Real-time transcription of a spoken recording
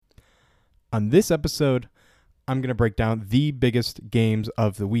On this episode, I'm going to break down the biggest games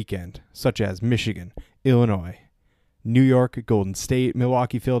of the weekend, such as Michigan, Illinois, New York, Golden State,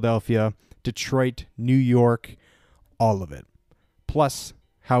 Milwaukee, Philadelphia, Detroit, New York, all of it. Plus,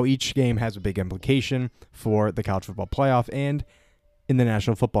 how each game has a big implication for the college football playoff and in the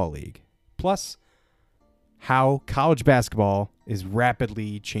National Football League. Plus, how college basketball is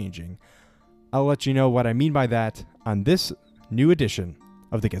rapidly changing. I'll let you know what I mean by that on this new edition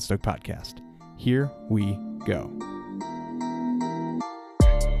of the Get Stoked Podcast. Here we go.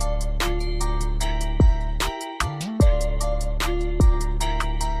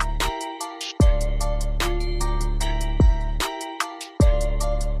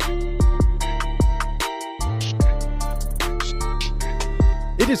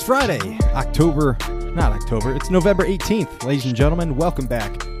 It is Friday, it's November 18th. Ladies and gentlemen, welcome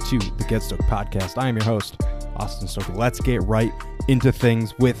back to the Get Stoked Podcast. I am your host, Austin Stoker. Let's get right into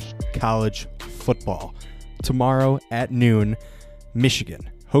things with college football. Tomorrow at noon, Michigan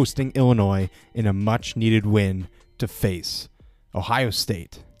hosting Illinois in a much-needed win to face Ohio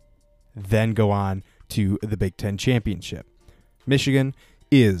State, then go on to the Big Ten Championship. Michigan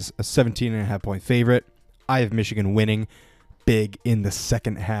is a 17.5-point favorite. I have Michigan winning big in the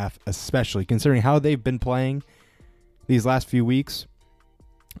second half, especially considering how they've been playing these last few weeks.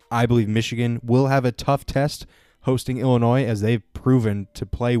 I believe Michigan will have a tough test hosting Illinois, as they've proven to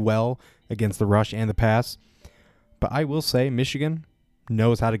play well against the rush and the pass. But I will say Michigan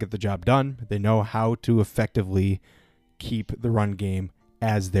knows how to get the job done. They know how to effectively keep the run game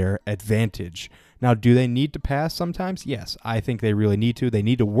as their advantage. Now, do they need to pass sometimes? Yes, I think they really need to. They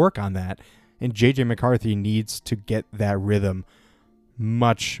need to work on that. And J.J. McCarthy needs to get that rhythm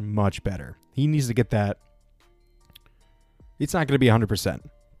much, much better. He needs to get that. It's not going to be 100%,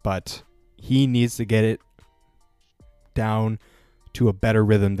 but he needs to get it down to a better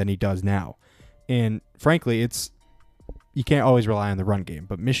rhythm than he does now. And frankly, you can't always rely on the run game.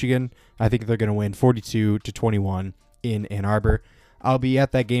 But Michigan, I think they're going to win 42-21 in Ann Arbor. I'll be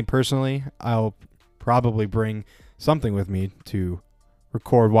at that game personally. I'll probably bring something with me to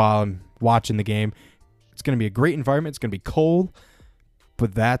record while I'm watching the game. It's going to be a great environment. It's going to be cold,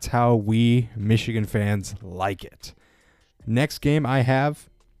 but that's how we Michigan fans like it. Next game I have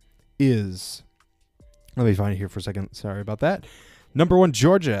is, let me find it here for a second. Sorry about that. Number 1,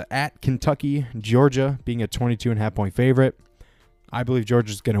 Georgia at Kentucky. Georgia being a 22.5-point favorite. I believe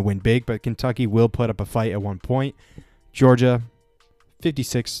Georgia's going to win big, but Kentucky will put up a fight at one point. Georgia,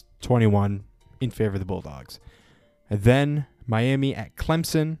 56-21 in favor of the Bulldogs. And then Miami at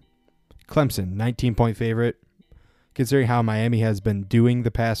Clemson. Clemson, 19-point favorite. Considering how Miami has been doing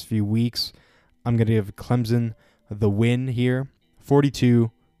the past few weeks, I'm going to give Clemson the win here,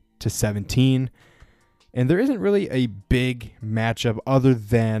 42-17. And there isn't really a big matchup other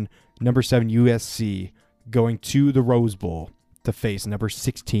than number 7 USC going to the Rose Bowl to face number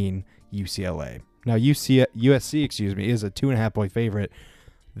 16 UCLA. Now, USC is a 2.5-point favorite.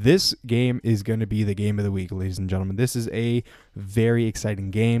 This game is going to be the game of the week, ladies and gentlemen. This is a very exciting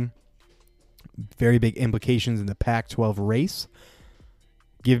game. Very big implications in the Pac-12 race.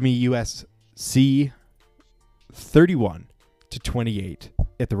 Give me USC 31-28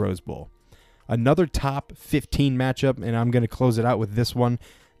 at the Rose Bowl. Another top 15 matchup, and I'm going to close it out with this one.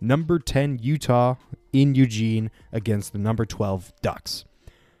 Number 10 Utah in Eugene against the number 12 Ducks.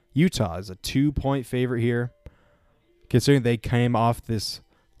 Utah is a 2-point favorite here. Considering they came off this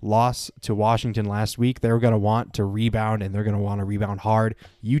loss to Washington last week, they're going to want to rebound, and they're going to want to rebound hard.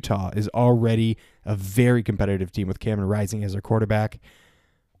 Utah is already a very competitive team with Cameron Rising as their quarterback.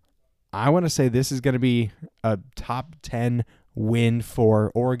 I want to say this is going to be a top 10 win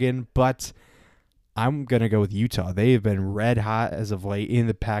for Oregon, but I'm going to go with Utah. They have been red hot as of late in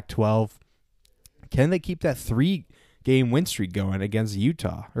the Pac-12. Can they keep that 3-game win streak going against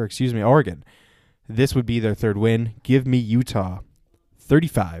Oregon? This would be their third win. Give me Utah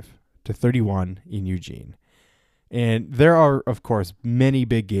 35-31 in Eugene. And there are, of course, many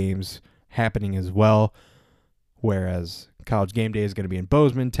big games happening as well, whereas College Game Day is going to be in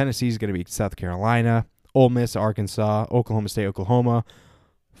Bozeman. Tennessee is going to be South Carolina. Ole Miss, Arkansas. Oklahoma State, Oklahoma.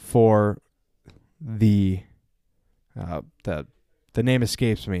 For the name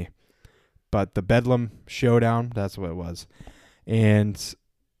escapes me, but the Bedlam Showdown, that's what it was. And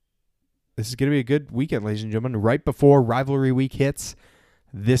this is going to be a good weekend, ladies and gentlemen. Right before Rivalry Week hits,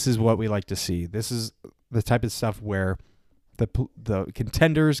 this is what we like to see. This is the type of stuff where the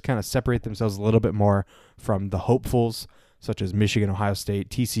contenders kind of separate themselves a little bit more from the hopefuls, such as Michigan, Ohio State,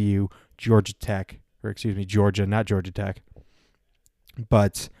 TCU, Georgia, not Georgia Tech.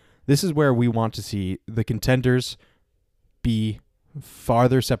 But this is where we want to see the contenders be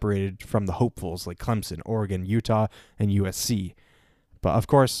farther separated from the hopefuls like Clemson, Oregon, Utah, and USC. But of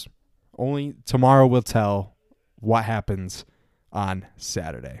course, only tomorrow will tell what happens on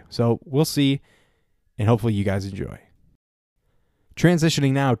Saturday. So we'll see, and hopefully you guys enjoy.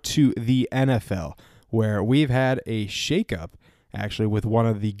 Transitioning now to the NFL, where we've had a shakeup actually with one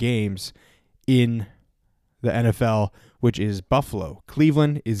of the games in the NFL, which is Buffalo.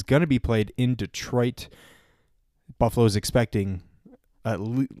 Cleveland is going to be played in Detroit. Buffalo is expecting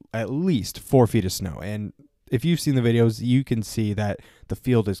at least 4 feet of snow. And if you've seen the videos, you can see that the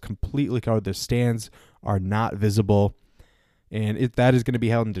field is completely covered. The stands are not visible. And that is going to be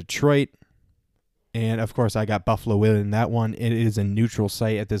held in Detroit. And, of course, I got Buffalo winning that one. It is a neutral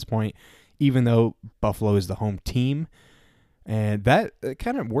site at this point, even though Buffalo is the home team. And that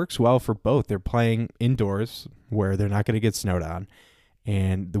kind of works well for both. They're playing indoors where they're not going to get snowed on.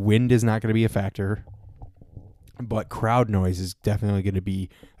 And the wind is not going to be a factor. But crowd noise is definitely going to be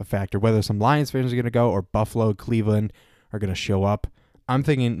a factor. Whether some Lions fans are going to go or Buffalo, Cleveland are going to show up. I'm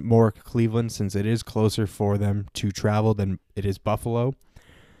thinking more Cleveland since it is closer for them to travel than it is Buffalo.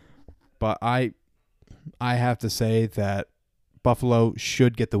 But I have to say that Buffalo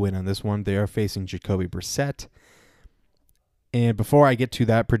should get the win on this one. They are facing Jacoby Brissett. And before I get to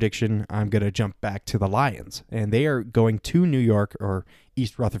that prediction, I'm going to jump back to the Lions. And they are going to New York, or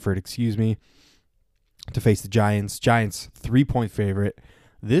East Rutherford, excuse me, to face the Giants. Giants, 3-point favorite.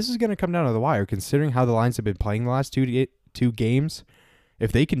 This is going to come down to the wire, considering how the Lions have been playing the last two games.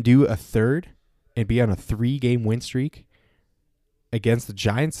 If they can do a third and be on a 3-game win streak against the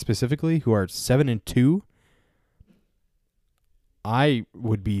Giants specifically, who are 7-2, I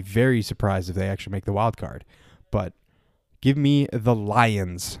would be very surprised if they actually make the wild card. But give me the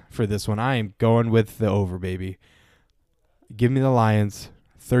Lions for this one. I am going with the over, baby. Give me the Lions,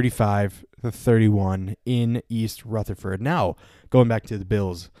 35-31 in East Rutherford. Now, going back to the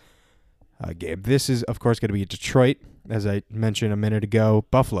Bills game. This is, of course, going to be Detroit, as I mentioned a minute ago.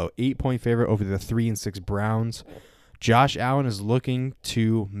 Buffalo, 8-point favorite over the 3-6 Browns. Josh Allen is looking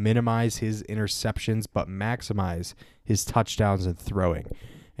to minimize his interceptions, but maximize his touchdowns and throwing.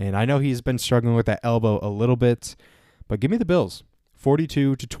 And I know he's been struggling with that elbow a little bit, but give me the Bills,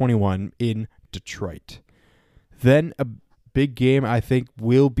 42-21 in Detroit. Then a big game, I think,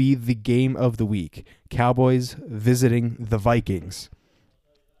 will be the game of the week. Cowboys visiting the Vikings.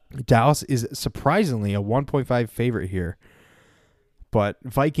 Dallas is surprisingly a 1.5 favorite here. But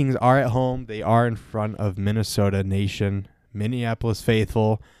Vikings are at home. They are in front of Minnesota Nation, Minneapolis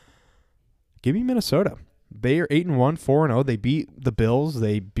faithful. Give me Minnesota. They are 8-1, 4-0. They beat the Bills.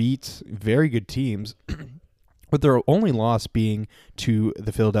 They beat very good teams. But their only loss being to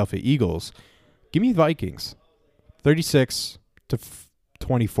the Philadelphia Eagles. Give me Vikings.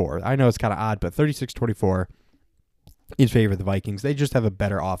 36-24. I know it's kind of odd, but 36-24 in favor of the Vikings. They just have a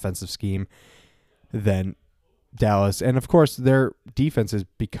better offensive scheme than Dallas. And, of course, their defense is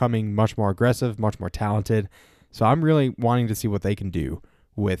becoming much more aggressive, much more talented. So I'm really wanting to see what they can do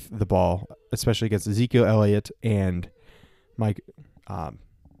with the ball, especially against Ezekiel Elliott and Mike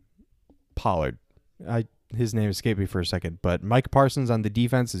Pollard. His name escaped me for a second. But Mike Parsons on the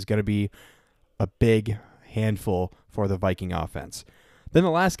defense is going to be a big handful for the Viking offense. Then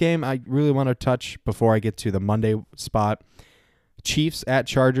the last game I really want to touch before I get to the Monday spot. Chiefs at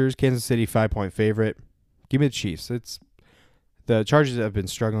Chargers. Kansas City 5-point favorite. Give me the Chiefs. The Chargers have been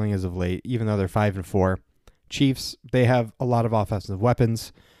struggling as of late, even though they're 5-4. Chiefs, they have a lot of offensive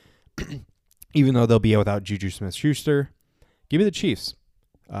weapons, even though they'll be without Juju Smith-Schuster. Give me the Chiefs.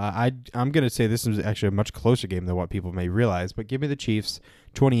 I'm going to say this is actually a much closer game than what people may realize, but give me the Chiefs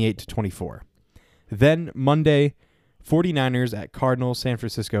 28-24. Then Monday, 49ers at Cardinals. San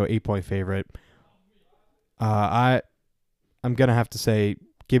Francisco 8-point favorite. I'm going to have to say,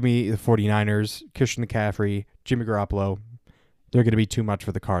 give me the 49ers, Christian McCaffrey, Jimmy Garoppolo. They're going to be too much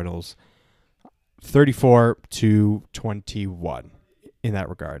for the Cardinals. 34-21 in that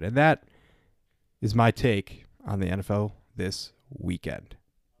regard. And that is my take on the NFL this weekend.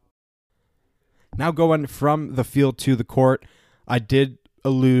 Now going from the field to the court, I did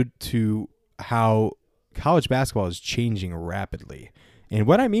allude to how college basketball is changing rapidly. And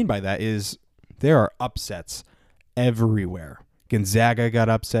what I mean by that is there are upsets everywhere. Gonzaga got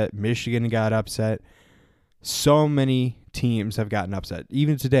upset. Michigan got upset. So many teams have gotten upset.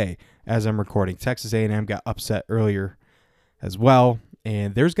 Even today, as I'm recording, Texas A&M got upset earlier as well.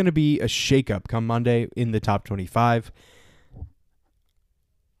 And there's going to be a shakeup come Monday in the top 25.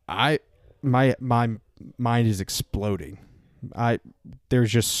 My mind is exploding.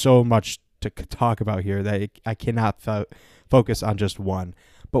 There's just so much to talk about here that I cannot focus on just one.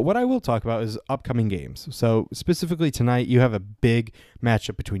 But what I will talk about is upcoming games. So specifically tonight, you have a big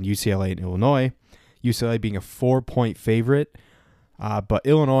matchup between UCLA and Illinois. UCLA being a 4-point favorite, but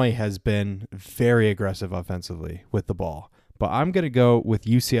Illinois has been very aggressive offensively with the ball. But I'm going to go with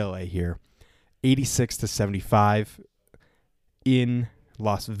UCLA here, 86-75 in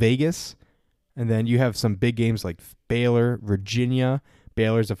Las Vegas. And then you have some big games like Baylor, Virginia.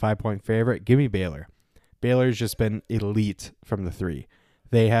 Baylor's a 5-point favorite. Give me Baylor. Baylor's just been elite from the three.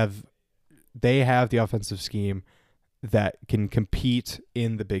 They have the offensive scheme that can compete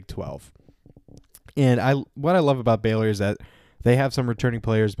in the Big 12. And what I love about Baylor is that they have some returning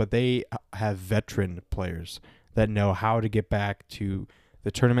players, but they have veteran players that know how to get back to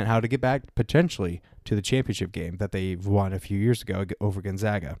the tournament, how to get back potentially to the championship game that they've won a few years ago over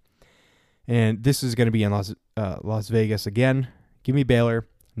Gonzaga. And this is going to be in Las Vegas again. Give me Baylor,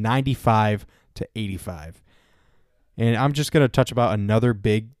 95-85. And I'm just going to touch about another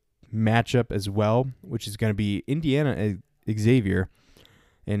big matchup as well, which is going to be Indiana Xavier.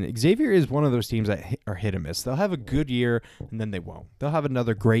 And Xavier is one of those teams that are hit or miss. They'll have a good year, and then they won't. They'll have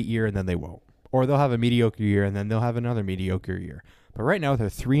another great year, and then they won't. Or they'll have a mediocre year, and then they'll have another mediocre year. But right now, they're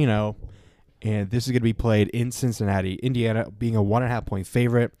 3-0, and this is going to be played in Cincinnati. Indiana being a 1.5-point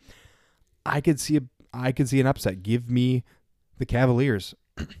favorite. I could see an upset. Give me the Cavaliers.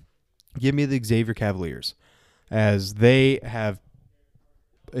 Give me the Xavier Cavaliers, as they've had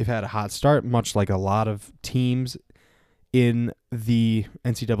a hot start, much like a lot of teams in the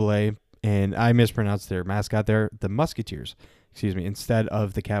NCAA, and I mispronounced their mascot there, the Musketeers, instead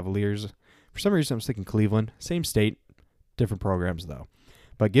of the Cavaliers. For some reason, I'm thinking Cleveland. Same state, different programs, though.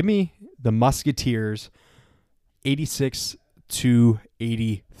 But give me the Musketeers,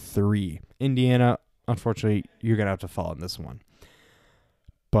 86-83. Indiana, unfortunately, you're going to have to fall in this one.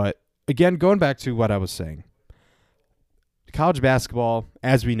 But, again, going back to what I was saying, college basketball,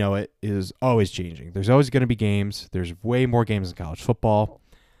 as we know it, is always changing. There's always going to be games. There's way more games in college football.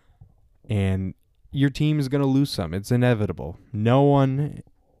 And your team is going to lose some. It's inevitable. No one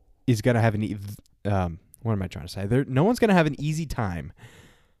is going to have no one's going to have an easy time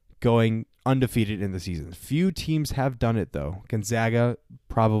going undefeated in the season. Few teams have done it, though. Gonzaga,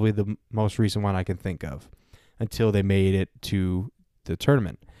 probably the most recent one I can think of, until they made it to the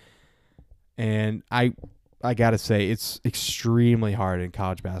tournament. And I got to say, it's extremely hard in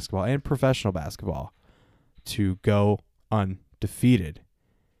college basketball and professional basketball to go undefeated.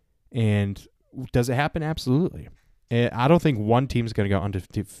 And does it happen? Absolutely. I don't think one team's going to go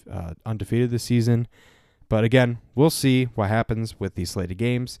undefeated this season. But again, we'll see what happens with these slated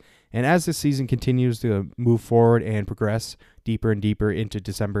games. And as the season continues to move forward and progress deeper and deeper into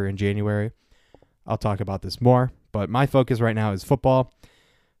December and January, I'll talk about this more. But my focus right now is football.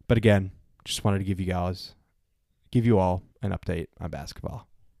 But again, just wanted to give you all an update on basketball.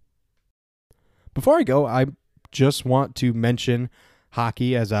 Before I go, I just want to mention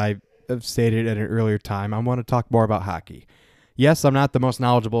hockey. As I have stated at an earlier time, I want to talk more about hockey. Yes, I'm not the most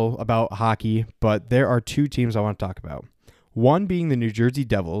knowledgeable about hockey, but there are two teams I want to talk about. One being the New Jersey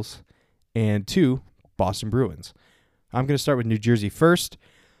Devils, and two, Boston Bruins. I'm going to start with New Jersey first.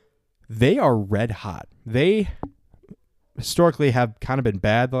 They are red hot. They historically have kind of been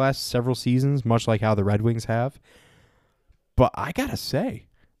bad the last several seasons, much like how the Red Wings have. But I got to say,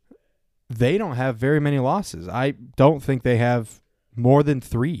 they don't have very many losses. I don't think they have more than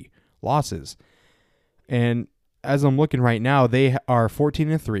 3 losses. And as I'm looking right now, they are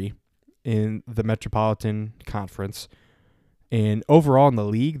 14-3 in the Metropolitan Conference. And overall in the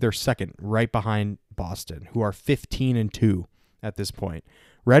league, they're second, right behind Boston, who are 15-2 at this point.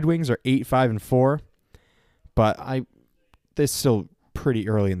 Red Wings are 8-5-4, but it's still pretty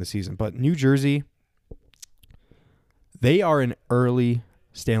early in the season. But New Jersey, they are an early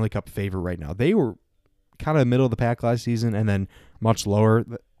Stanley Cup favorite right now. They were kind of middle of the pack last season and then much lower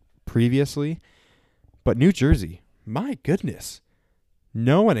previously. But New Jersey, my goodness,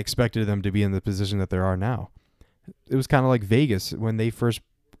 no one expected them to be in the position that they are now. It was kind of like Vegas when they first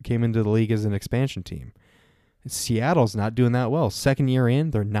came into the league as an expansion team. Seattle's not doing that well. Second year in,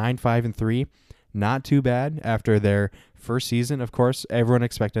 they're 9-5-3. Not too bad after their first season. Of course, everyone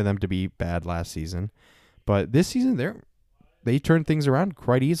expected them to be bad last season. But this season, they turned things around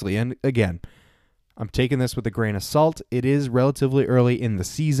quite easily. And again, I'm taking this with a grain of salt. It is relatively early in the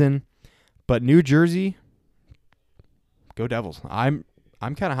season. But New Jersey, go Devils. I'm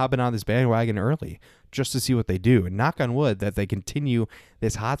kind of hopping on this bandwagon early just to see what they do. And knock on wood that they continue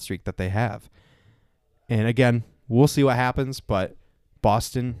this hot streak that they have. And again, we'll see what happens. But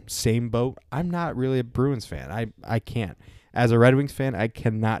Boston, same boat. I'm not really a Bruins fan. I can't. As a Red Wings fan, I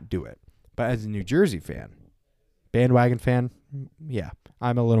cannot do it. But as a New Jersey fan, bandwagon fan, yeah,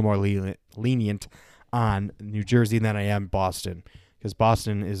 I'm a little more lenient on New Jersey than I am Boston, because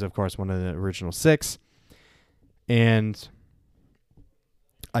Boston is, of course, one of the original 6, and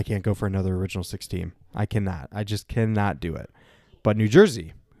I can't go for another original 6 team. I cannot. I just cannot do it. But New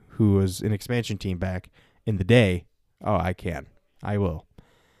Jersey, who was an expansion team back in the day, oh, I can. I will.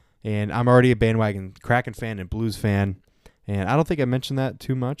 And I'm already a bandwagon Kraken fan and Blues fan, and I don't think I mentioned that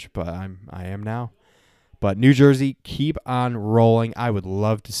too much, but I am now. But New Jersey, keep on rolling. I would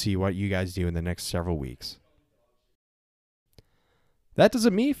love to see what you guys do in the next several weeks. That does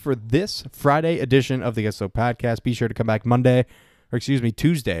it me for this Friday edition of the Get Stoked Podcast. Be sure to come back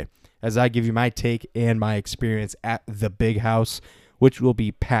Tuesday, as I give you my take and my experience at the Big House, which will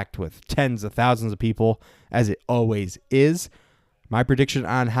be packed with tens of thousands of people, as it always is. My prediction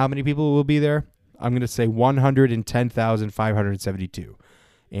on how many people will be there, I'm going to say 110,572.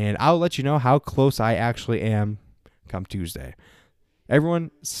 And I'll let you know how close I actually am come Tuesday.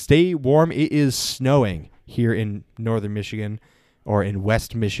 Everyone, stay warm. It is snowing here in northern Michigan, or in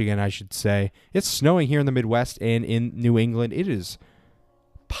West Michigan, I should say. It's snowing here in the Midwest and in New England. It is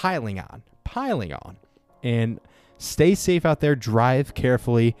piling on. And stay safe out there. Drive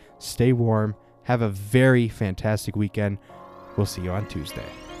carefully. Stay warm. Have a very fantastic weekend. We'll see you on Tuesday.